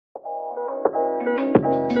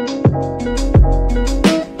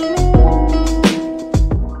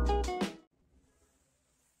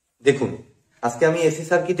দেখুন, আজকে আমি এসি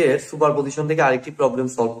সার্কিটের সুপারপজিশন থেকে আরেকটি প্রবলেম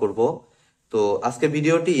সলভ করব। তো আজকে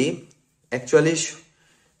ভিডিওটি অ্যাকচুয়ালি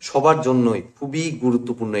সবার জন্যই খুবই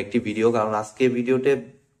গুরুত্বপূর্ণ একটি ভিডিও, কারণ আজকে ভিডিওতে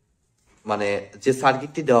মানে যে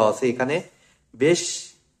সার্কিটটি দেওয়া আছে এখানে বেশ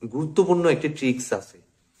গুরুত্বপূর্ণ একটি ট্রিক্স আছে।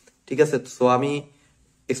 ঠিক আছে, সো আমি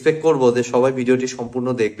এক্সপেক্ট করব যে সবাই ভিডিওটি সম্পূর্ণ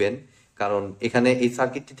দেখবেন, কারণ এখানে এই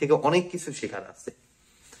সার্কিটটি থেকে অনেক কিছু শেখার আছে।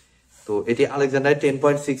 তো এটি Alexander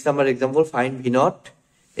 10.6 number example, find V naught.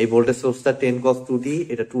 এই ভোল্টেজ সোর্সটা 10 cos 2t,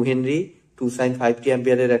 এটা 2 হেনরি 2 sin 5t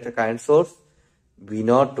অ্যাম্পিয়ারের একটা current source. V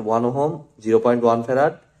naught 1 ohm 0.1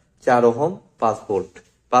 farad, 4 ohm 5 volt.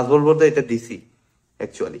 5 volt বলতে এটা ডিসি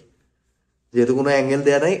অ্যাকচুয়ালি, যেহেতু কোনো অ্যাঙ্গেল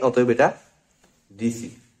দেয়া নাই অতএব এটা ডিসি।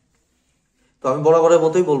 তো আমি বরাবরের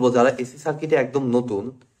মতোই বলবো, যারা এসি সার্কিটে একদম নতুন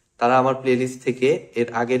তারা আমার প্লেলিস্ট থেকে এর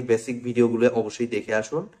আগের বেসিক ভিডিওগুলো অবশ্যই দেখে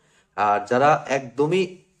আসুন। আর যারা একদমই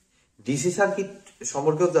ডিসি সার্কিট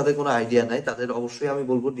সম্পর্কেও যাদের কোনো আইডিয়া নাই তাদের অবশ্যই আমি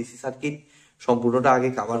বলবো ডিসি সার্কিট সম্পূর্ণটা আগে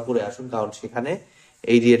কভার করে আসুন, কারণ সেখানে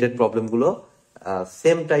এই রিলেটেড প্রবলেমগুলো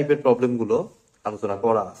সেম টাইপের প্রবলেমগুলো আলোচনা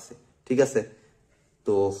করা আছে। ঠিক আছে,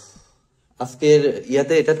 তো আজকের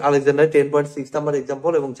ইয়াতে এটা আলেকজান্ডার 10.6 নাম্বার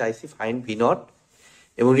এক্সাম্পল এবং চাইছি ফাইন্ড ভি নট।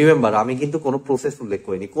 এবং রিমেম্বার, আমি কিন্তু কোনো প্রসেস উল্লেখ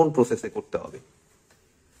করিনি কোন প্রসেসে করতে হবে।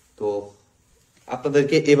 তো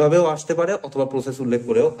আপনাদেরকে এভাবেও আসতে পারে অথবা প্রসেস উল্লেখ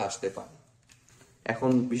করেও আসতে পারে। এখন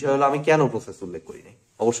বিষয় হলো আমি কেন প্রসেস উল্লেখ করি নাই,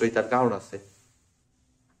 অবশ্যই তার কারণ আছে।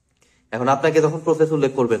 এখন আপনাকে যখন প্রসেস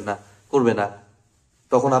উল্লেখ করবে না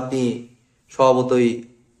তখন আপনি স্বভাবতই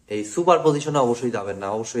এই সুপার পজিশনে অবশ্যই যাবেন না,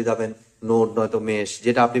 অবশ্যই যাবেন নোড নয়তো মেশ,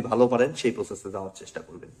 যেটা আপনি ভালো পারেন সেই প্রসেসে যাওয়ার চেষ্টা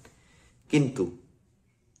করবেন। কিন্তু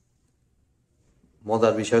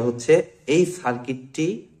মজার বিষয় হচ্ছে এই সার্কিটটি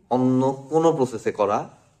অন্য কোনো প্রসেসে করা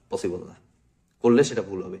পসিবল না, করলে সেটা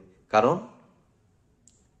ভুল হবে। কারণ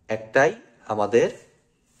একটাই আমাদের,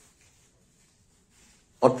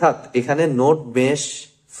 অর্থাৎ এখানে node mesh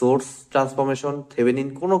source transformation Thevenin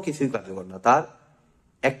কোনো কিছুই কার্যকর না। তার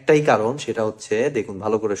একটাই কারণ, সেটা হচ্ছে দেখুন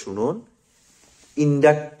ভালো করে শুনুন,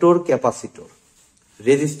 ইন্ডাক্টর ক্যাপাসিটর।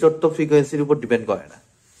 রেজিস্টর তো ফ্রিকোয়েন্সির উপর ডিপেন্ড করে না,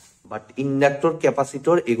 বাট ইন্ডাক্টর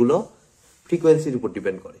ক্যাপাসিটর এগুলো ফ্রিকোয়েন্সির উপর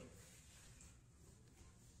ডিপেন্ড করে।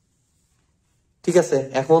 ঠিক আছে,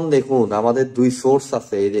 এখন দেখুন আমাদের দুই সোর্স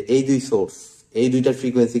আছে, এই দুই সোর্স, এই দুইটার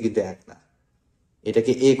ফ্রিকোয়েন্সি কিন্তু এক না।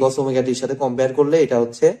 এটাকে এ কস ওমেগা টির সাথে কম্পেয়ার করলে এটা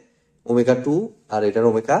হচ্ছে ওমেগা 2 আর এটার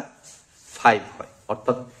ওমেগা 5 হয়,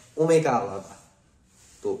 অর্থাৎ ওমেগা আলাদা।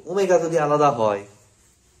 তো ওমেগা যদি আলাদা হয়,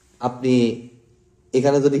 আপনি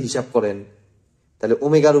এখানে যদি হিসাব করেন তাহলে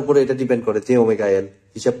ওমেগার উপরে এটা ডিপেন্ড করে, যে ওমেগা এল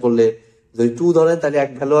হিসাব করলে যদি 2 ধরেন তাহলে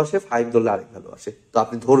এক ভ্যালু আসে, 5 ধরলে আরেক ভ্যালু আসে। তো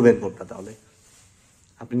আপনি ধরবেন কোনটা, তাহলে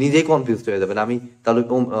আপনি নিজেই কনফিউজ হয়ে যাবেন। আমি তাহলে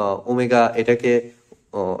ওমেগা এটাকে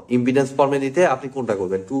ইম্পিডেন্স ফর্মে নিতে আপনি কোনটা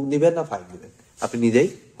করবেন, 2 নিবেন না 5 নিবেন, আপনি নিজেই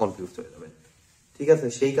কনফিউজ হয়ে যাবেন। ঠিক আছে,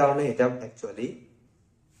 সেই কারণে এটা অ্যাকচুয়ালি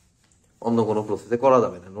অন্য কোনো প্রসেসে করা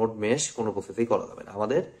যাবে না, নোড মেশ কোনো প্রসেসেই করা যাবে না।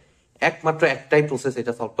 আমাদের একমাত্র একটাই প্রসেস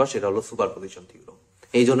এটা সলভ করা, সেটা হলো সুপারপজিশন থিওরেম।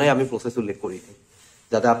 এই জন্যই আমি প্রসেস উল্লেখ করিনি,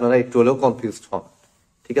 যাতে আপনারা একটু হলেও কনফিউজড হন।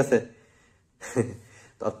 ঠিক আছে,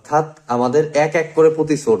 অর্থাৎ আমাদের এক এক করে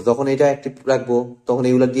প্রতি সোর্স, যখন এটা অ্যাক্টিভ রাখবো তখন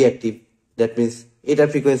এগুলো ডিঅ্যাক্টিভ, দ্যাট মিনস এটার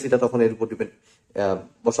ফ্রিকোয়েন্সিটা তখন এর উপর ডিপেন্ড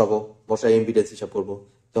বসাই ইম্পিডেন্স হিসাব করবো।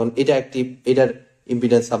 যখন এটা অ্যাক্টিভ, এটার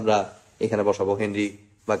ইম্পিডেন্স আমরা এখানে বসাবো হেনরি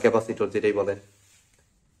বা ক্যাপাসিটর যেটাই বলেন।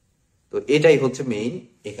 তো এটাই হচ্ছে মেইন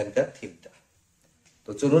এখানকার থিমটা।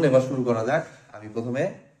 তো চলুন এবার শুরু করা যাক। আমি প্রথমে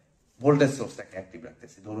ভোল্টেজ সোর্সটাকে অ্যাক্টিভ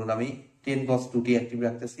রাখতেছি। ধরুন আমি 10 cos 2t অ্যাক্টিভ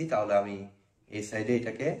রাখতেছি, তাহলে আমি এই সাইডে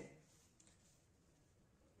এটাকে,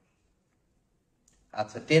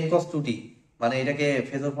 আচ্ছা 10 cos 2t মানে এটাকে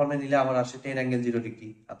ফেজর ফর্মে নিলে আমার আসে 10 অ্যাঙ্গেল 0 ডিগ্রি।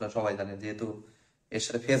 আপনারা সবাই জানেন, যেহেতু এর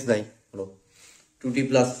সাথে ফেজ নাই, হলো 2t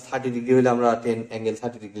প্লাস 30 ডিগ্রি হলে আমরা 10 অ্যাঙ্গেল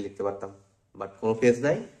 30 ডিগ্রি লিখতে পারতাম, বাট কোনো ফেজ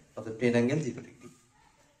নাই, অর্থাৎ 10 অ্যাঙ্গেল 0 ডিগ্রি।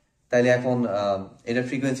 তাইলে এখন এটার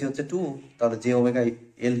ফ্রিকোয়েন্সি হচ্ছে 2, তাহলে যে ওমেগা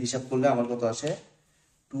এল হিসাব করলে আমার কত আসে,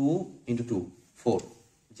 2 × 2 4,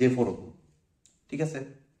 যে 4 ওহম। ঠিক আছে,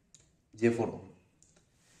 যে 4 ওহম।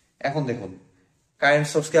 এখন দেখুন কারেন্ট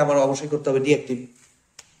সোর্সকে আমার অবশ্যই করতে হবে ডিঅ্যাক্টিভ,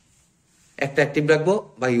 একটা অ্যাক্টিভ রাখবো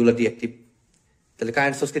বাকিগুলো ডিঅ্যাক্টিভ। তাহলে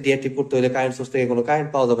কারেন্ট সোর্সকে ডিঅ্যাক্টিভ করতে হলে কারেন্ট সোর্স থেকে কোনো কারেন্ট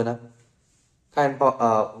পাওয়া যাবে না,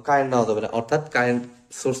 কারেন্ট নেওয়া যাবে না, অর্থাৎ কারেন্ট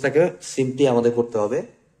সোর্সটাকে সিম্পলি আমাদের করতে হবে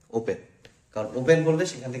ওপেন, কারণ ওপেন করলে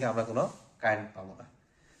সেখান থেকে আমরা কোনো কারেন্ট পাবো না।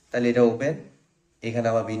 তাহলে এটা ওপেন, এখানে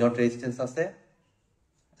আমার ভি নট রেজিস্ট্যান্স আছে,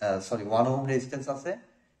 1 ওহম রেজিস্ট্যান্স আছে।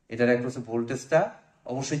 এটার একটা হচ্ছে ভোল্টেজটা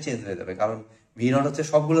অবশ্যই চেঞ্জ হয়ে যাবে, কারণ ভি নট হচ্ছে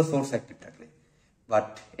সবগুলো সোর্স অ্যাক্টিভ থাকলে, বাট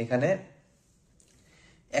এখানে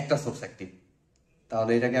একটা সোর্স অ্যাক্টিভ।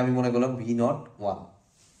 তাহলে এটাকে আমি মনে করলাম ভি নট 1।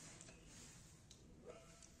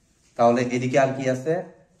 তাহলে এদিকে আর কি আছে,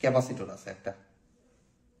 ক্যাপাসিটর আছে একটা।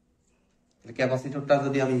 ক্যাপাসিটরটা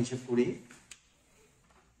যদি আমি হিসাব করি,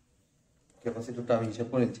 ক্যাপাসিটরটা আমি হিসাব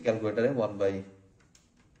করে নিচ্ছি ক্যালকুলেটারে,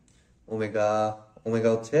 1/ওমেগা, ওমেগা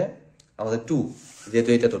হচ্ছে আমাদের 2, যেহেতু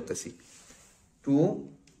এটা ধরতেছি 2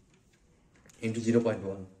 ইন্টু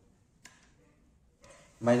 0.1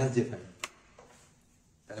 মাইনাস J5,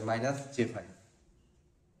 তাহলে মাইনাস J5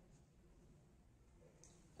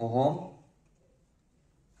 ওহম।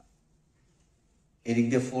 এদিক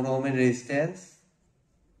দিয়ে 4 ওহমের রেজিস্ট্যান্স।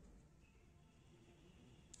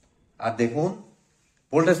 আর দেখুন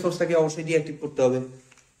ভোল্টেজ সোর্সটাকে অবশ্যই ডিঅ্যাক্টিভ করতে হবে।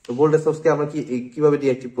 তো ভোল্টেজ সোর্সকে আমরা কিভাবে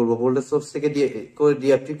ডিঅ্যাক্টিভ করব? ভোল্টেজ সোর্স থেকে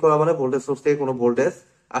ডিঅ্যাক্টিভ করা মানে ভোল্টেজ সোর্স থেকে কোনো ভোল্টেজ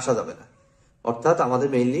আসা যাবে না। অর্থাৎ আমাদের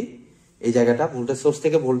মেইনলি এই জায়গাটা, ভোল্টেজ সোর্স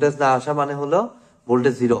থেকে ভোল্টেজ না আসা মানে হলো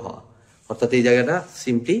ভোল্টেজ জিরো হওয়া। অর্থাৎ এই জায়গাটা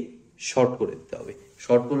সিম্পলি শর্ট করে দিতে হবে।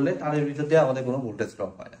 শর্ট করলে তারের ভিতর দিয়ে আমাদের কোনো ভোল্টেজ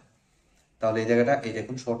ড্রপ হয় না। তাহলে এই জায়গাটা এই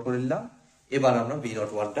দেখুন শর্ট করে দিলাম। এবার আমরা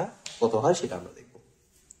V01টা কত হয় সেটা আমরা দেখব।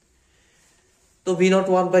 তো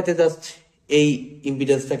V01 পাইতে জাস্ট এই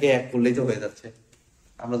ইম্পিডেন্সটাকে এক করলেই তো হয়ে যাচ্ছে।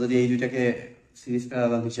 আমরা যদি এই দুইটাকে সিরিজ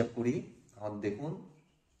প্যারালাল হিসাব করি, আমাদের দেখুন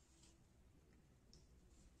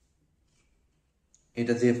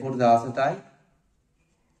এটা J4 যা আছে তাই,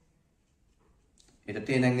 এটা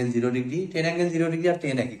 10 অ্যাঙ্গেল 0 ডিগ্রি, 10 অ্যাঙ্গেল 0 ডিগ্রি আর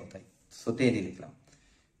 10 একই কথাই, সো 10ই লিখলাম।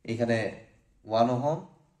 এখানে 1 ওহম,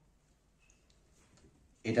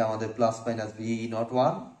 এটা আমাদের প্লাস মাইনাস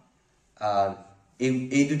V01, আর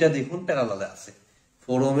এই দুইটা দেখুন প্যারালালে আছে।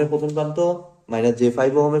 4 ওহমের প্রথম প্রান্ত মাইনাস J5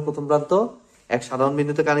 ওহমের প্রথম প্রান্ত এক সাধারণ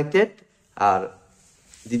বিন্দুতে কানেক্টেড, আর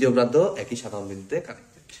দ্বিতীয় প্রান্ত একই সাধারণ বিন্দুতে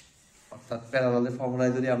কানেক্টেড। অর্থাৎ প্যারালালের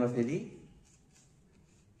ফর্মুলায় যদি আমরা ফেলি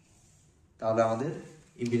তাহলে আমাদের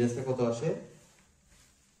ইম্পিডেন্সটা কত আসে,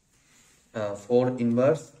 4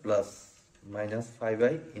 inverse plus minus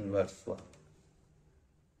 5i inverse 1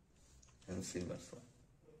 inverse 1,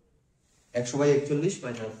 100/41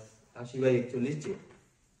 minus 80/41 J,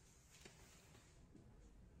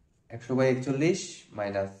 100/41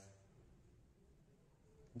 minus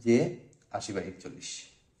J 80/41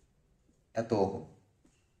 এত ওহম।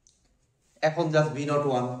 এখন জাস্ট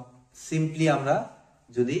V01 সিম্পলি আমরা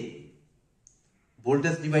যদি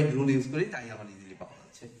ভোল্টেজ ডিভাইড রুল ইউজ করি তাই আমার ইজিলি পাওয়া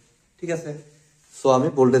যাচ্ছে। ঠিক আছে, সো আমি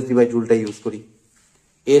ভোল্টেজ ডিভাইড রুলটা ইউজ করি।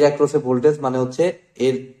 এর অ্যাক্রসে ভোল্টেজ মানে হচ্ছে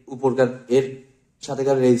এর উপরকার, এর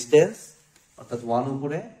সাথেকার রেজিস্ট্যান্স, অর্থাৎ 1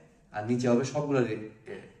 উপরে আর নিচে হবে সবগুলো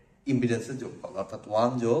ইম্পিডেন্সের যোগফল, অর্থাৎ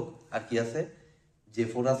 1 যোগ আর কি আছে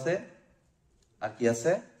J4 আছে, আর কি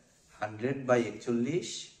আছে 100/41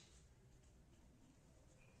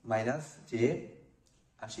 minus J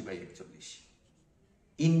 80/41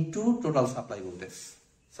 into total supply voltage.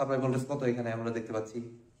 Supply voltage কত এখানে আমরা দেখতে পাচ্ছি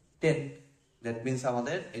 10। দ্যাট মিনস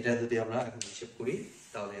আমাদের এটা যদি আমরা এখন হিসাব করি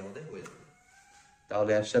তাহলে আমাদের হয়ে যাবে।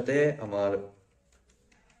 তাহলে এর সাথে আমার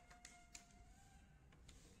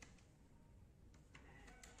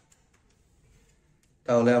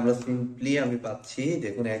তাহলে আমরা সিম্পলি আমি পাচ্ছি,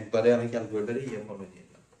 দেখুন একবারে আমি ক্যালকুলেটরে ইয়ে ফর্মে নিয়ে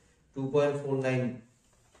নিলাম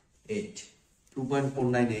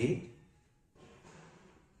 2.498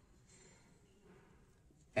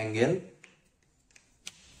 অ্যাঙ্গেল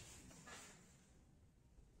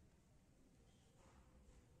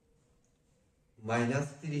মাইনাস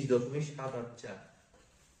 30.784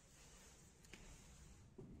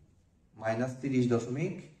 মাইনাস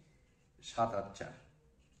 30.784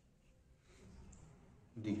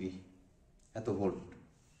 ডিগ্রি এত ভোল্ট।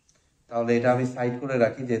 তাহলে এটা আমি সাইড করে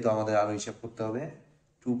রাখি যেহেতু আমাদের আরো হিসাব করতে হবে।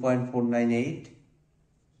 2.498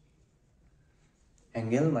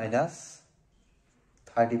 অ্যাঙ্গেল মাইনাস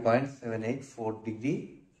 30.784 ডিগ্রি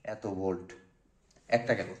এত ভোল্ট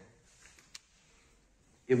একটা গেল।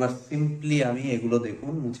 এবার সিম্পলি আমি এগুলো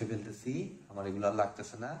দেখুন মুছে ফেলতেছি, আমার এগুলো আর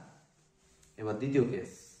লাগতেছে না। এবার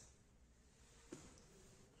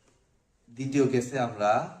দ্বিতীয় কেসে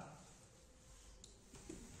আমরা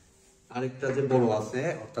আরেকটা যে বড় আছে,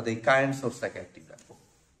 অর্থাৎ এই কারেন্ট সোর্সটাকে অ্যাক্টিভ রাখবো।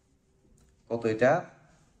 কত এটা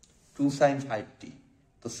 2 sin 5t।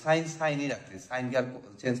 তো সাইনই রাখতেছি, সাইনকে আর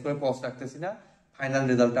চেঞ্জ করে কস রাখতেছি না, ফাইনাল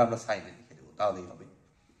রেজাল্টটা আমরা সাইনে লিখে দেবো তাহলেই হবে।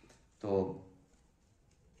 তো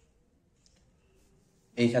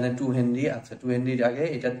এইখানে 2 হেনরি, আচ্ছা 2 হেনরির আগে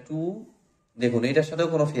এটা 2, দেখুন এটার সাথেও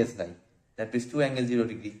কোনো ফেজ নাই, দ্যাট মিন্স 2 অ্যাঙ্গেল 0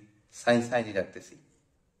 ডিগ্রি, সাইনই রাখতেছি।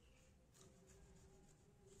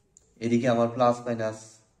 এদিকে আমার প্লাস মাইনাস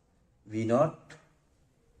V0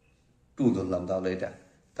 2 ধরলাম,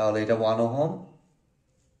 তাহলে এটা 1 ওহম,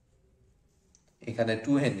 এখানে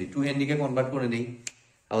 2 হেনরিকে কনভার্ট করে নেই,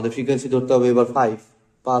 আমাদের ফ্রিকোয়েন্সি ধরতে হবে এবার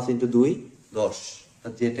 5 ইন্টু 2 10,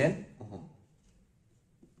 J10 ওহম।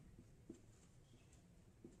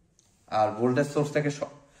 আর ভোল্টেজ সোর্সটাকে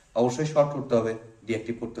অবশ্যই শর্ট করতে হবে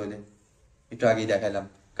ডিঅ্যাক্টিভ করতে হলে, একটু আগেই দেখাইলাম।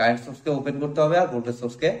 কারেন্ট সোর্সকে ওপেন করতে হবে আর ভোল্টেজ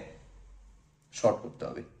সোর্সকে শর্ট করতে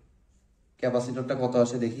হবে। ক্যাপাসিটরটা কত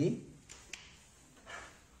আসে দেখি,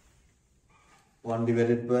 1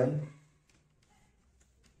 ডিভাইডেড বাই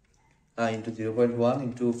ইন্টু 0.1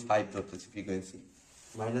 ইন্টু 5 ধরতেছি ফ্রিকোয়েন্সি,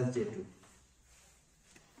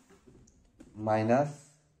 মাইনাস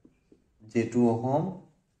J2 ওহম,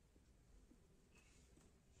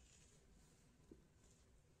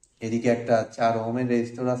 এদিকে একটা 4 ওহমের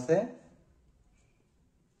রেজিস্টর আছে,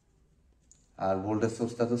 আর ভোল্টেজ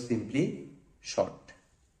সোর্সটা তো সিম্পলি শর্ট।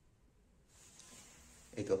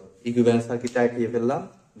 এই তো ইকুইভ্যালেন্ট সার্কিটটা এঁকিয়ে ফেললাম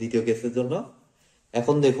দ্বিতীয় কেসের জন্য।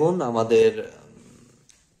 এখন দেখুন আমাদের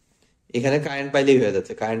এখানে কারেন্ট পাইলেই হয়ে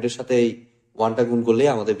যাচ্ছে, কারেন্টের সাথে এই 1টা গুণ করলেই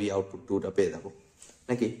আমাদের ভি আউটপুট 2টা পেয়ে যাবো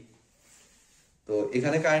নাকি। তো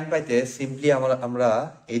এখানে কারেন্ট পাইতে সিম্পলি আমরা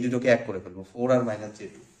এই দুটোকে এক করে ফেলবো, 4 আর মাইনাস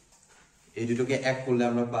J2, এই দুটোকে এক করলে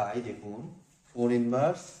আমরা পাই দেখুন 4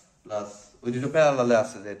 ইনভার্স প্লাস ওই দুটো প্যারালালে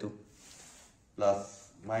আছে যেহেতু, plus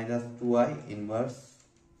minus 2i inverse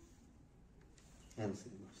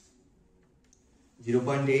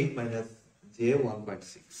 0.8 minus J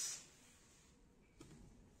 1.6।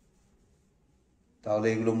 তাহলে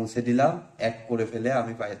এগুলো মুছে দিলাম, এক করে ফেলে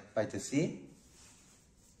আমি পাইতেছি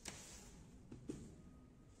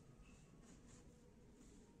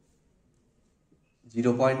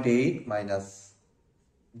 0.8 মাইনাস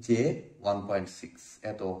J 1.6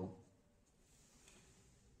 এত।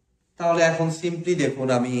 তাহলে এখন সিম্পলি দেখুন,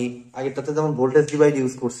 আমি আগেরটাতে যেমন ভোল্টেজ ডিভাইড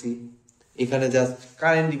ইউজ করছি, এখানে জাস্ট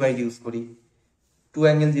কারেন্ট ডিভাইড ইউজ করি। 2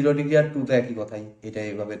 অ্যাঙ্গেল 0 ডিগ্রি আর 2 তো একই কথাই, এটা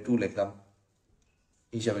এইভাবে 2 লিখলাম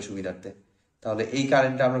হিসাবে সুবিধার্থে। তাহলে এই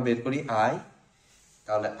কারেন্টটা আমরা বের করি I,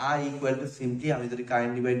 তাহলে I ইকুয়াল টু সিম্পলি আমি যদি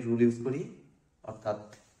কারেন্ট ডিভাইড রুল ইউজ করি, অর্থাৎ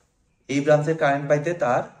এই ব্রাঞ্চের কারেন্ট পাইতে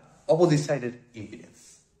তার অপোজিট সাইডের ইম্পিডেন্স,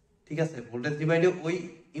 ঠিক আছে, ভোল্টেজ ডিভাইডে ওই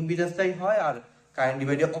ইম্পিডেন্সটাই হয় আর কারেন্ট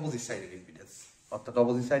ডিভাইডে অপোজিট সাইডের ইম্পিডেন্স, অর্থাৎ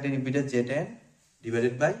অপোজিট সাইডের ইম্পিডেন্স Z10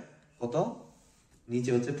 ডিভাইডেড বাই কত, নিচে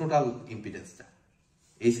হচ্ছে টোটাল ইম্পিডেন্সটা,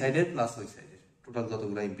 এই সাইডের প্লাস ওই সাইডের টোটাল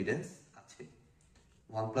যতগুলো ইম্পিডেন্স আছে,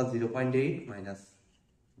 1 প্লাস 0.8 মাইনাস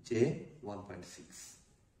J 1.6।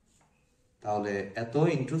 তাহলে এত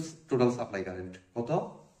ইন্টু টোটাল সাপ্লাই কারেন্ট কত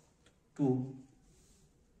 2।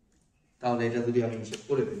 তাহলে এটা যদি আমি হিসাব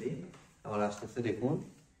করে ফেলি আমার আসতেছে দেখুন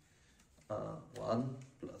 1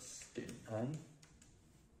 প্লাস 10i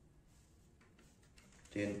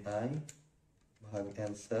ভাগ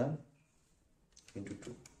অ্যান্সার ইন্টু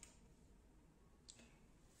 2,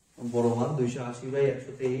 বড় মান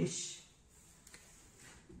 280/123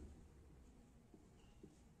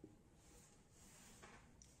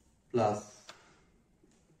 প্লাস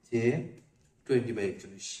J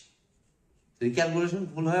 20/41। যদি ক্যালকুলেশন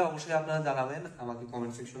ভুল হয় অবশ্যই আপনারা জানাবেন আমাকে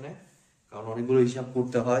কমেন্ট সেকশনে, কারণ অনেকগুলো হিসাব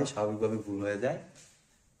করতে হয়, স্বাভাবিকভাবে ভুল হয়ে যায়।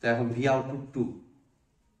 তো এখন ভি আউটপুট 2,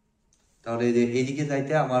 তাহলে এই যে এইদিকে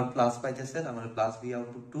যাইতে আমার প্লাস পাইতেছে, আমার plus V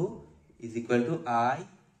output 2 is equal to I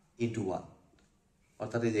into 1,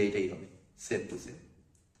 অর্থাৎ এই যে এইটাই হবে সেম টু সেম।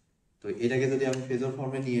 তো এটাকে যদি আমি ফেজর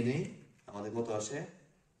ফর্মে নিয়ে নেই আমাদের কত আসে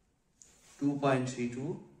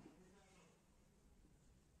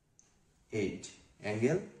 2.328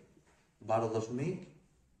 অ্যাঙ্গেল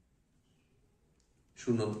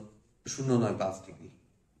 12.009 ডিগ্রি,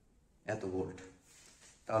 এত ভোল্ট।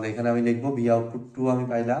 তাহলে এখানে আমি লিখবো ভি আউটপুট 2 আমি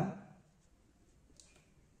পাইলাম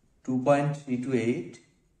 2.328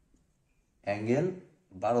 অ্যাঙ্গেল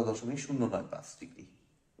 12.095 ডিগ্রি,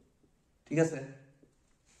 ঠিক আছে।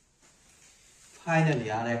 ফাইনালি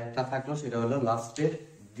আর একটা থাকলো, সেটা হলো লাস্টের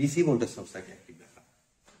ডিসি ভোল্টেজ সোর্সটাকে অ্যাক্টিভ রাখা।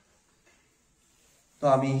 তো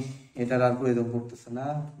আমি এটার আর প্রয়োজন করতেছে না,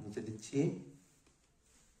 মুছে দিচ্ছি।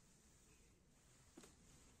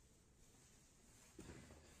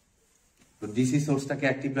 তো ডিসি সোর্সটাকে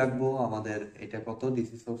অ্যাক্টিভ রাখবো, আমাদের এটা কত,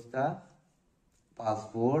 ডিসি সোর্সটা 5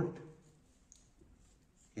 ভোল্ট,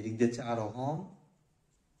 এদিক দিয়ে 4 ওহম।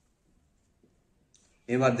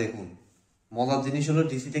 এবার দেখুন মজার জিনিস হলো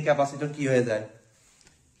ডিসিতে ক্যাপাসিটর কি হয়ে যায়,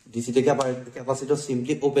 ডিসিতে ক্যাপাসিটর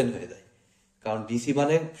সিম্পলি ওপেন হয়ে যায়, কারণ ডিসি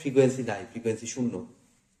মানে ফ্রিকোয়েন্সি নাই, ফ্রিকোয়েন্সি শূন্য।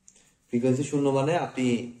 ফ্রিকোয়েন্সি শূন্য মানে আপনি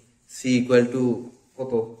সি ইকুয়াল টু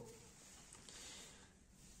কত,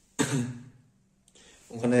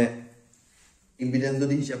 ওখানে ইম্পিডেন্স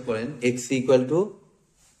যদি হিসাব করেন এক্সি ইকুয়াল টু,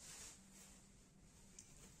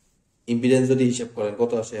 ইম্পিডেন্স যদি হিসাব করেন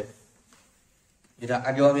কত আসে, এটা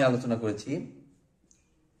আগেও আমি আলোচনা করেছি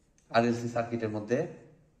আরএলসি সার্কিটের মধ্যে।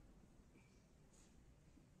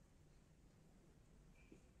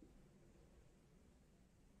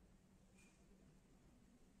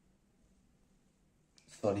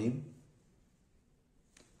 সরি,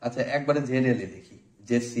 আচ্ছা একবারে জেড এল দেখি,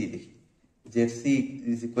 জেড সি দেখি, Z C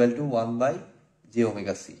is equal to 1/j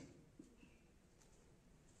omega C.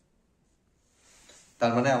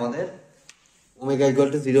 তার মানে আমাদের ওমেগা ইকুয়াল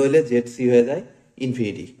টু 0 হলে জেড সি হয়ে যায়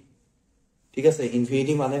ইনফিনিটি। ঠিক আছে,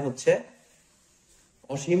 ইনফিনিটি মানে হচ্ছে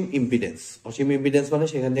অসীম ইম্পিডেন্স। অসীম ইম্পিডেন্স মানে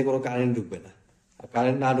সেখান থেকে কোনো কারেন্ট ঢুকবে না, আর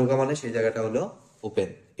কারেন্ট না ঢোকা মানে সেই জায়গাটা হলো ওপেন।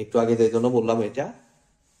 একটু আগে যে জন্য বললাম এটা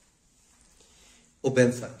ওপেন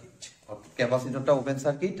সার্কিট, ক্যাপাসিটরটা ওপেন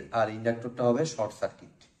সার্কিট আর ইন্ডাক্টরটা হবে শর্ট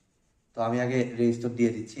সার্কিট। তো আমি আগে রেজিস্টর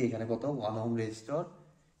দিয়ে দিচ্ছি, এখানে কত 1 ওহম রেজিস্টর,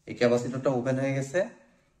 এই ক্যাপাসিটরটা ওপেন হয়ে গেছে।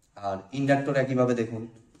 আর ইন্ডাক্টর একইভাবে দেখুন,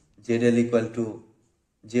 Z L equal to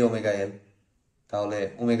J omega এল, তাহলে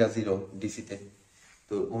ওমেগা 0 ডিসিতে।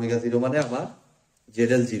 তো ওমেগা 0 মানে আমার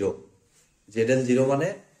জেড এল 0, জেড এল 0 মানে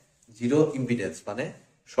 0 ইম্পিডেন্স মানে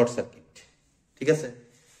শর্ট সার্কিট। ঠিক আছে,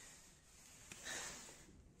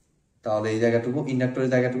 তাহলে এই জায়গাটুকু ইন্ডাক্টরের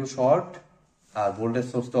জায়গাটুকু শর্ট, আর ভোল্টেজ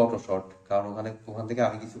সোর্সটা অটো শর্ট, কারণ ওখান থেকে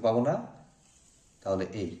আমি কিছু পাবো না। তাহলে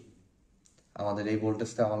আমাদের এই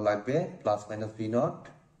ভোল্টেজটা আমার লাগবে প্লাস মাইনাস ভি নট,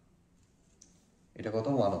 এটা কত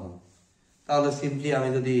 1 ওহম। তাহলে সিম্পলি আমি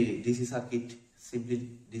যদি ডিসি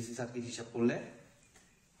সার্কিট হিসাব করলে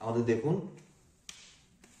আমাদের দেখুন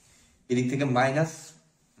এদিক থেকে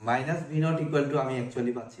minus V naught equal to আমি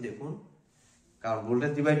অ্যাকচুয়ালি পাচ্ছি দেখুন, কারণ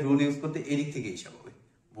ভোল্টেজ ডিভাইড রুল ইউজ করতে এদিক থেকে হিসাব হবে,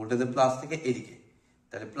 ভোল্টেজের প্লাস থেকে এদিকে।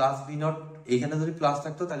 তাহলে প্লাস ভি নট, এইখানে যদি প্লাস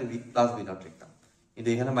থাকতো তাহলে প্লাস ভি নট লিখতাম, কিন্তু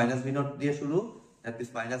এখানে মাইনাস ভি নট দিয়ে শুরু, that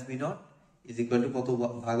means minus V naught is equal to কত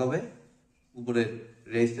ভাগ হবে, উপরের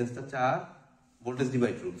রেজিস্ট্যান্সটা 4, voltage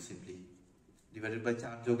divide rule simply divided by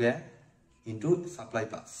 4 যোগ 1 ইন্টু সাপ্লাই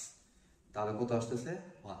পাস, তাহলে কত আসতেছে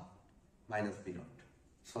 1 মাইনাস ভি নট,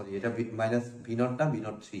 সরি এটা মাইনাস ভি নট না, ভি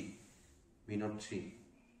নট 3,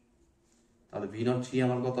 তাহলে ভি নট 3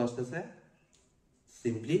 আমার কত আসতেছে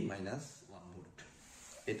সিম্পলি মাইনাস 1 ভোল্ট।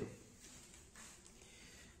 এই তো,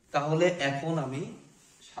 তাহলে এখন আমি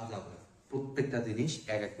সাজাবো প্রত্যেকটা জিনিস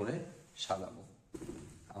এক এক করে সাজাবো।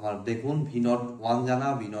 আমার দেখুন ভি নট 1 জানা,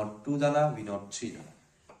 ভি নট 2 জানা, ভি নট 3 জানা,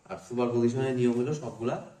 আর সুপার পজিশনের নিয়ম হলো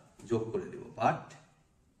সবগুলা যোগ করে দেব। বাট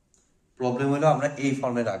প্রবলেম হলো আমরা এই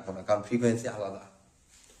ফর্মে রাখবো না, কারণ ফ্রিকোয়েন্সি আলাদা,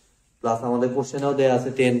 প্লাস আমাদের কোশ্চেনেও দেয়া আছে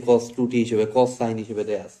 10 cos 2t হিসেবে, cos sin হিসেবে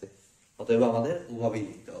দেয়া আছে, অতএব আমাদের ওভাবেই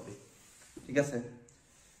লিখতে হবে। ঠিক আছে,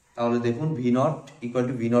 তাহলে দেখুন V naught equal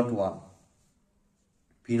to V naught 1,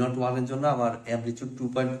 V naught 1 এর জন্য আমার অ্যামপ্লিটিউড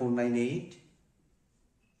 2.498,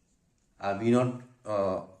 আর ভি নট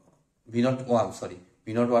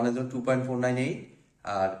 1 এর জন্য 2.498,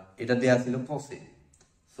 আর এটা দেয়া ছিল কসে,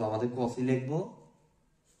 সো আমাদের কসে লিখবো।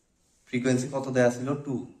 ফ্রিকোয়েন্সি কত দেয়া ছিল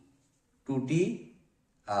 2t,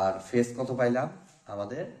 আর ফেজ কত পাইলাম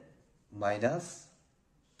আমাদের মাইনাস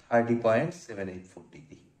 30.784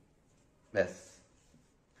 ডিগ্রি, ব্যাস।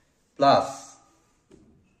 প্লাস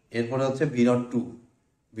এরপরে হচ্ছে ভি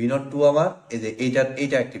নট 2 আমার এই যে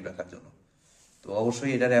এইটা অ্যাক্টিভ রাখার জন্য, তো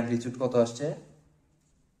অবশ্যই এটার অ্যামপ্লিটিউড কত আসছে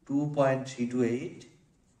 2.328,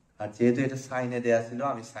 আর যেহেতু এটা সাইনে দেয়া ছিল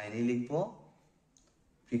আমি সাইনেই লিখবো।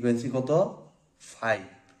 ফ্রিকোয়েন্সি কত 5,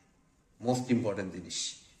 মোস্ট ইম্পর্টেন্ট জিনিস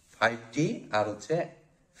 5t, আর হচ্ছে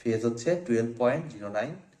ফেজ হচ্ছে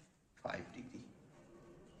 12.095 ডিগ্রি,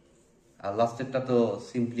 আর লাস্টেরটা তো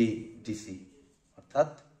সিম্পলি ডিসি অর্থাৎ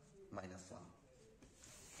 -1।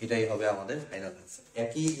 এটাই হবে আমাদের ফাইনাল অ্যান্সার।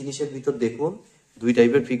 একই জিনিসের ভিতর দেখুন দুই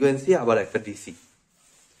টাইপের ফ্রিকোয়েন্সি, আবার একটা ডিসি।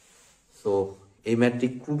 সো এই ম্যাথটি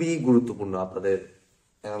খুবই গুরুত্বপূর্ণ আপনাদের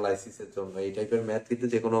অ্যানালাইসিসের জন্য। এই টাইপের ম্যাথ কিন্তু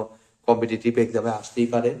যে কোনো কম্পিটিটিভ এক্সামে আসতেই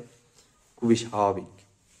পারে, খুবই স্বাভাবিক।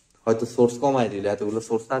 হয়তো সোর্স কমায় দিল, এতগুলো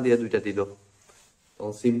সোর্স না দিয়ে দুইটা দিল,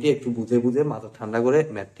 তখন সিম্পলি একটু বুঝে মাথা ঠান্ডা করে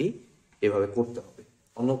ম্যাথটি এভাবে করতে হবে,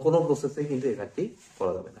 অন্য কোনো প্রসেসে কিন্তু এই ম্যাথটি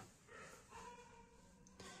করা যাবে না।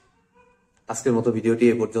 আজকের মতো ভিডিওটি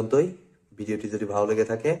এ পর্যন্তই। ভিডিওটি যদি ভালো লেগে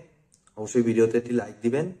থাকে অবশ্যই ভিডিওতে একটি লাইক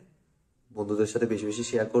দিবেন, বন্ধুদের সাথে বেশি বেশি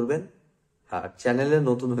শেয়ার করবেন, আর চ্যানেলে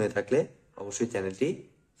নতুন হয়ে থাকলে অবশ্যই চ্যানেলটি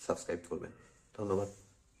সাবস্ক্রাইব করবেন। ধন্যবাদ।